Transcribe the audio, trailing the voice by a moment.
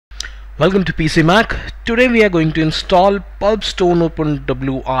Welcome to PC Mac. Today we are going to install Pulpstone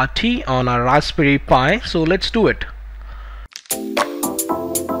OpenWrt on our Raspberry Pi. So let's do it.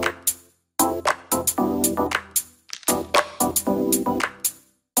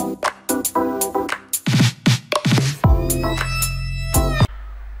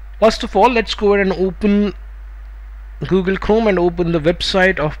 First of all, let's go ahead and open Google Chrome and open the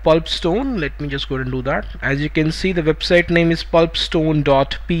website of Pulpstone. Let me just go ahead and do that. As you can see, the website name is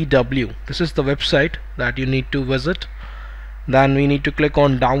pulpstone.pw. This is the website that you need to visit. Then we need to click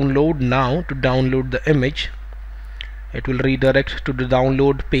on download now to download the image. It will redirect to the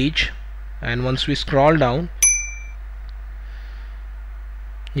download page, and once we scroll down,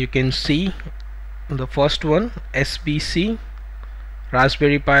 you can see the first one, SBC,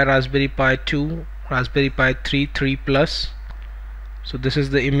 Raspberry Pi, Raspberry Pi 2, Raspberry Pi 3, 3 Plus. So this is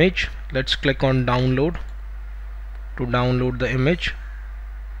the image. Let's click on download to download the image.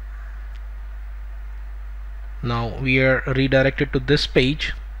 Now we are redirected to this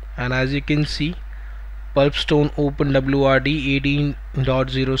page, and as you can see, Pulpstone OpenWrt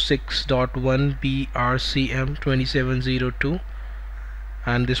 18.06.1 BRCM 2702,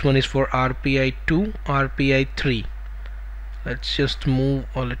 and this one is for RPI 2, RPI 3. Let's just move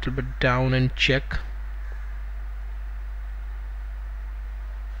a little bit down and check.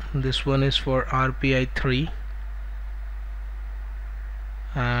 This one is for RPI 3,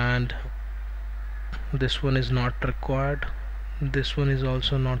 and this one is not required. This one is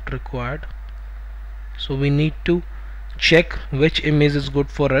also not required. So we need to check which image is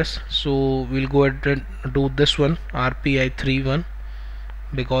good for us. So we'll go ahead and do this one, RPI 3 one,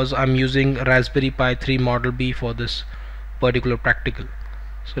 because I'm using Raspberry Pi 3 Model B for this particular practical.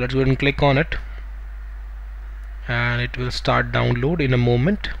 So let's go ahead and click on it, and it will start download in a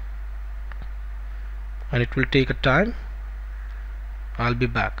moment, and it will take a time. I'll be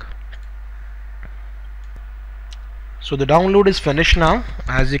back. So the download is finished now.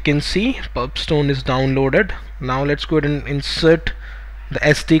 As you can see, Pulpstone is downloaded. Now let's go ahead and insert the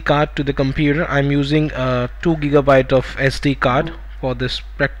SD card to the computer. I'm using a 2 GB of SD card for this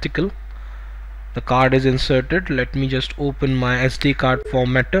practical. The card is inserted. Let me just open my SD card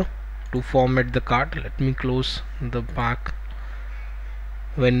formatter to format the card. Let me close the back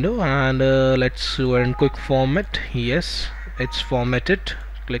window, and let's go ahead and quick format. Yes, it's formatted.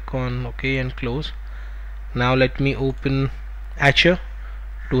 Click on OK and close. Now let me open Etcher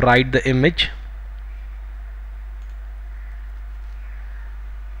to write the image.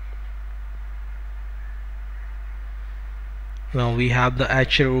 Now we have the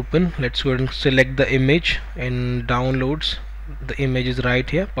Etcher open. Let's go ahead and select the image in downloads. The image is right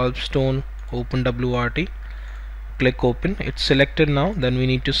here, Pulpstone OpenWrt. Click open. It's selected now. Then we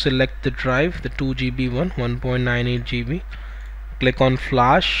need to select the drive, the 2 GB one, 1.98 GB. Click on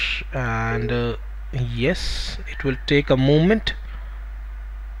flash, and yes, it will take a moment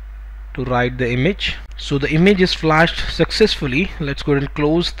to write the image. So the image is flashed successfully. Let's go ahead and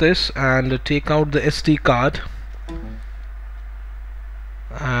close this and take out the SD card.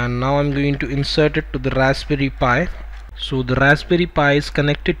 And now I'm going to insert it to the Raspberry Pi. So the Raspberry Pi is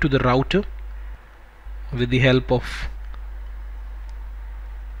connected to the router with the help of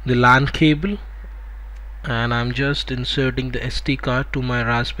the LAN cable, and I'm just inserting the SD card to my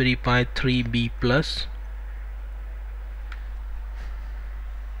Raspberry Pi 3B Plus.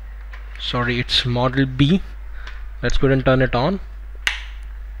 Sorry, it's Model B. Let's go ahead and turn it on.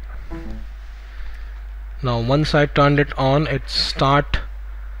 Now once I turned it on, it start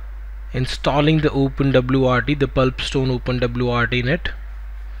installing the OpenWrt, the Pulpstone OpenWrt in it.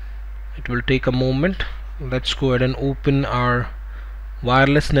 It will take a moment. Let's go ahead and open our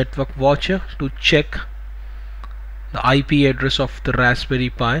wireless network watcher to check the IP address of the Raspberry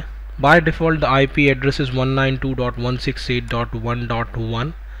Pi. By default, the IP address is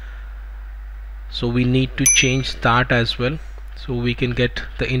 192.168.1.1. so we need to change that as well, so we can get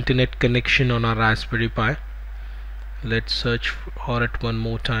the internet connection on our Raspberry Pi. Let's search for it one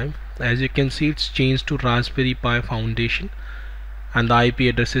more time. As you can see, it's changed to Raspberry Pi Foundation, and the IP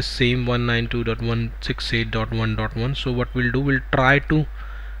address is same, 192.168.1.1. so what we'll do, we'll try to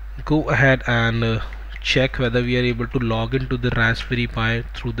go ahead and check whether we are able to log into the Raspberry Pi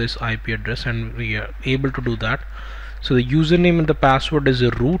through this IP address, and we are able to do that. So the username and the password is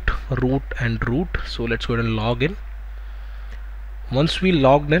root. So let's go ahead and log in. Once we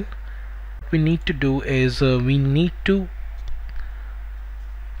logged in, what we need to do is we need to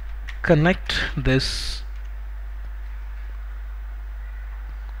connect this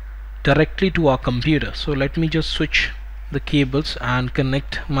directly to our computer. So let me just switch the cables and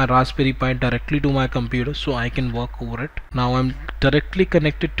connect my Raspberry Pi directly to my computer so I can work over it. Now I'm directly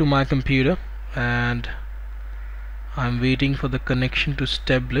connected to my computer and I'm waiting for the connection to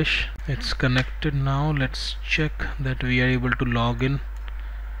establish. It's connected now. Let's check that we are able to log in.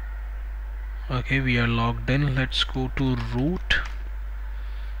 Okay, we are logged in. Let's go to root,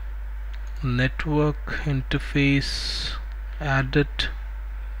 network interface, edit,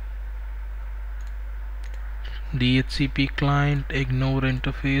 DHCP client, ignore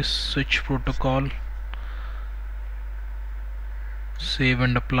interface, switch protocol, save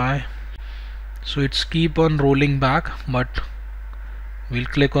and apply. So it's keep on rolling back, but we'll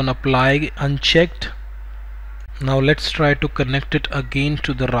click on apply unchecked. Now let's try to connect it again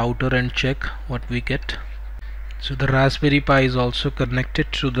to the router and check what we get. So the Raspberry Pi is also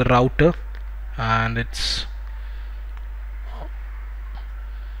connected to the router and it's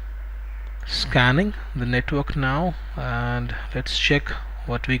scanning the network now, and let's check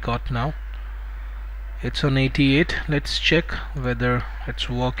what we got now. It's on 88. Let's check whether it's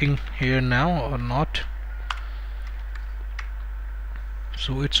working here now or not.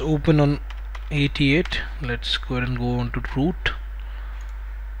 So it's open on 88. Let's go ahead and go on to root,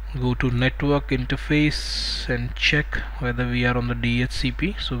 go to network interface and check whether we are on the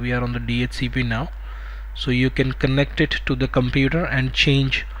DHCP. So we are on the DHCP now. So you can connect it to the computer and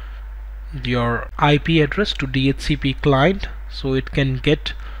change your IP address to DHCP client so it can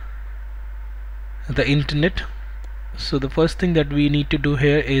get the internet. So the first thing that we need to do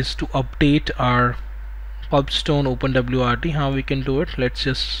here is to update our Pulpstone OpenWrt. How we can do it? Let's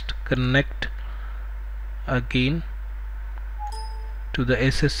just connect again to the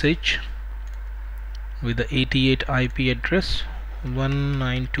SSH with the 88 IP address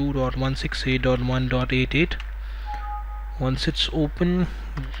 192.168.1.88. Once it's open,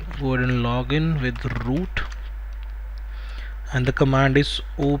 go ahead and log in with root, and the command is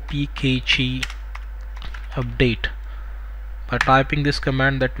opkg update. By typing this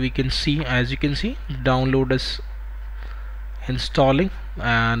command, that we can see, as you can see, download is installing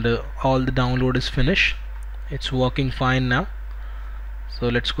and all the download is finished. It's working fine now. So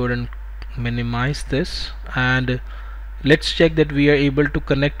let's go ahead and minimize this and let's check that we are able to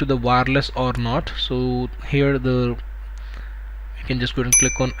connect to the wireless or not. So here you can just go ahead and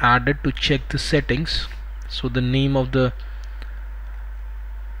click on added to check the settings. So the name of the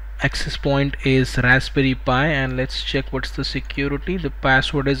access point is Raspberry Pi, and let's check what's the security. The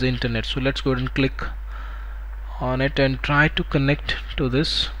password is internet. So let's go ahead and click on it and try to connect to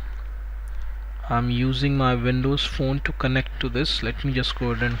this. I'm using my Windows phone to connect to this. Let me just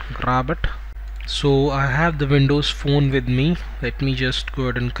go ahead and grab it. So I have the Windows phone with me. Let me just go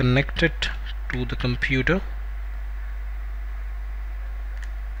ahead and connect it to the computer.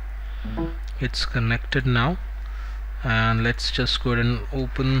 It's connected now, and let's just go ahead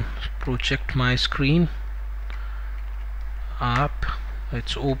and project my screen app.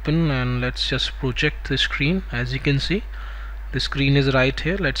 It's open, and let's just project the screen. As you can see, the screen is right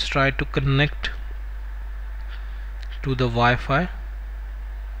here. Let's try to connect to the Wi-Fi,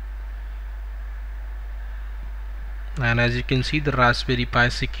 and as you can see, the Raspberry Pi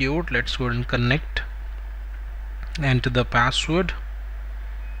is secured. Let's go ahead and connect, enter the password,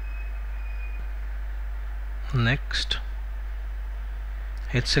 next.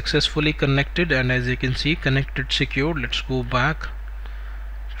 It's successfully connected, and as you can see, connected secured. Let's go back,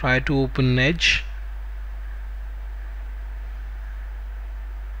 try to open Edge,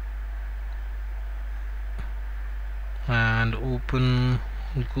 and open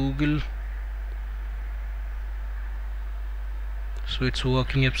Google. So it's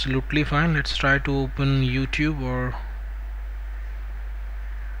working absolutely fine. Let's try to open YouTube, or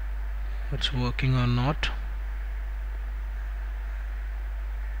it's working or not.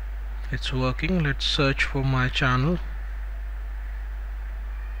 It's working. Let's search for my channel,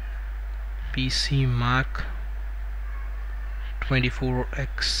 PC Mac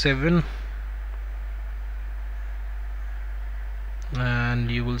 24x7, and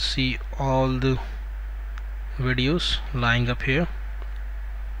you will see all the videos lying up here.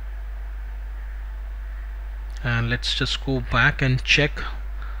 And let's just go back and check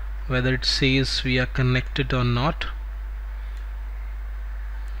whether it says we are connected or not.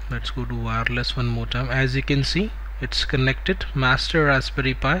 Let's go to wireless one more time. As you can see, it's connected, master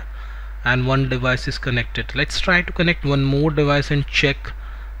Raspberry Pi, and one device is connected. Let's try to connect one more device and check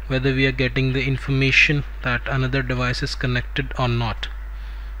whether we are getting the information that another device is connected or not.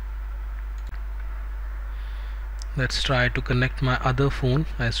 Let's try to connect my other phone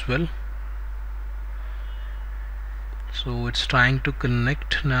as well. So it's trying to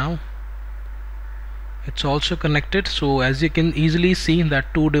connect now. It's also connected. So as you can easily see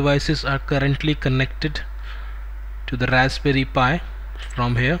that two devices are currently connected to the Raspberry Pi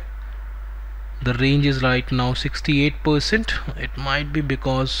from here. The range is right now 68%. It might be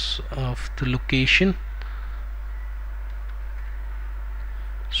because of the location,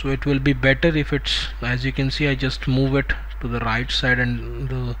 so it will be better if it's, as you can see, I just move it to the right side and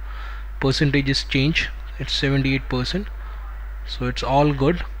the percentages change. It's 78%, so it's all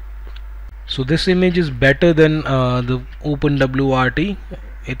good. So this image is better than the OpenWrt.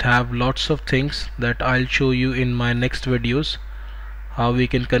 It have lots of things that I'll show you in my next videos, how we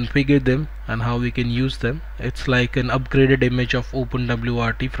can configure them and how we can use them. It's like an upgraded image of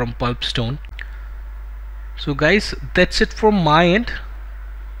OpenWrt from Pulpstone. So guys, that's it from my end.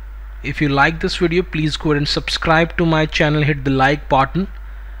 If you like this video, please go ahead and subscribe to my channel, hit the like button,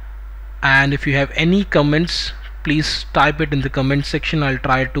 and if you have any comments, please type it in the comment section. I'll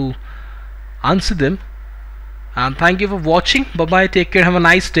try to answer them. And thank you for watching. Bye bye, take care, have a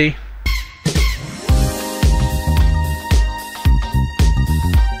nice day.